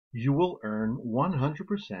You will earn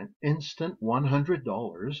 100% instant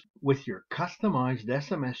 $100 with your customized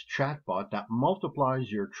SMS chatbot that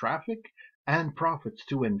multiplies your traffic and profits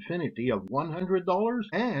to infinity of $100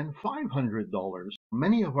 and $500.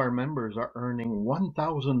 Many of our members are earning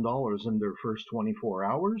 $1,000 in their first 24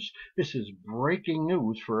 hours. This is breaking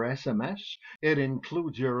news for SMS. It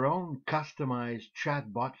includes your own customized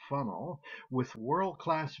chatbot funnel with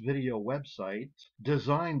world-class video websites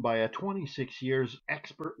designed by a 26 years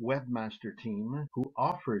expert webmaster team who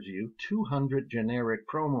offers you 200 generic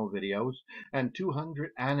promo videos and 200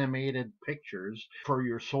 animated pictures for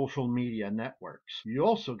your social media networks. You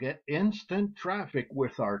also get instant traffic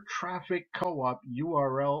with our traffic co-op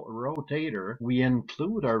URL rotator. We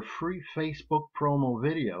include our free Facebook promo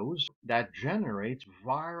videos that generates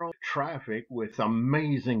viral traffic with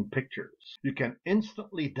amazing pictures. You can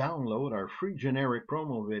instantly download our free generic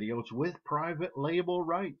promo videos with private label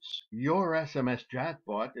rights. Your SMS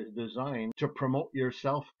chatbot is designed to promote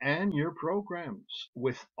yourself and your programs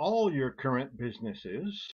with all your current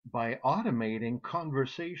businesses by automating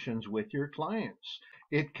conversations with your clients.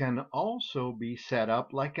 It can also be set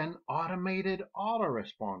up like an automated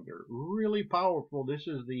autoresponder. Really powerful. This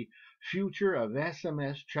is the future of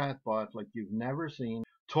SMS chatbot like you've never seen.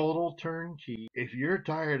 Total turnkey. If you're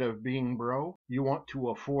tired of being broke, you want to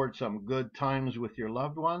afford some good times with your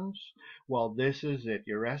loved ones, well, this is it.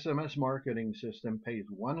 Your SMS marketing system pays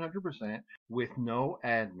 100% with no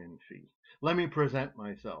admin fee. Let me present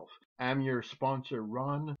myself. I'm your sponsor,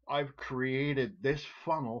 Ron. I've created this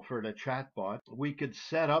funnel for the chatbot. We could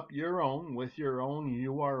set up your own with your own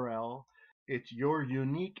URL. It's your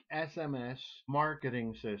unique SMS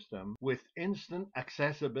marketing system with instant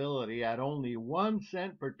accessibility at only 1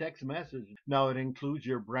 cent per text message. Now it includes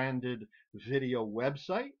your branded video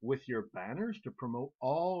website with your banners to promote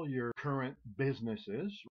all your current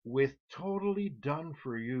businesses with totally done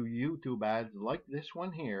for you YouTube ads like this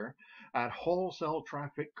one here at Wholesale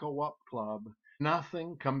Traffic Co-op Club.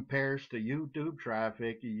 Nothing compares to YouTube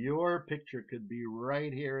traffic. Your picture could be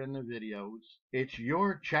right here in the videos. It's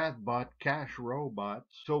your chatbot cash robot.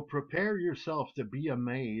 So prepare yourself to be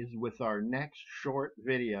amazed with our next short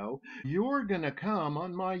video. You're gonna come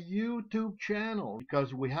on my YouTube channel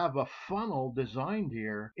because we have a funnel designed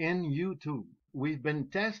here in YouTube. We've been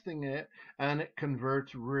testing it and it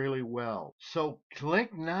converts really well. So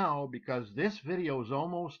click now because this video is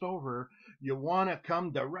almost over. You want to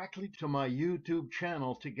come directly to my YouTube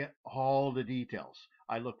channel to get all the details.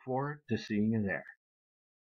 I look forward to seeing you there.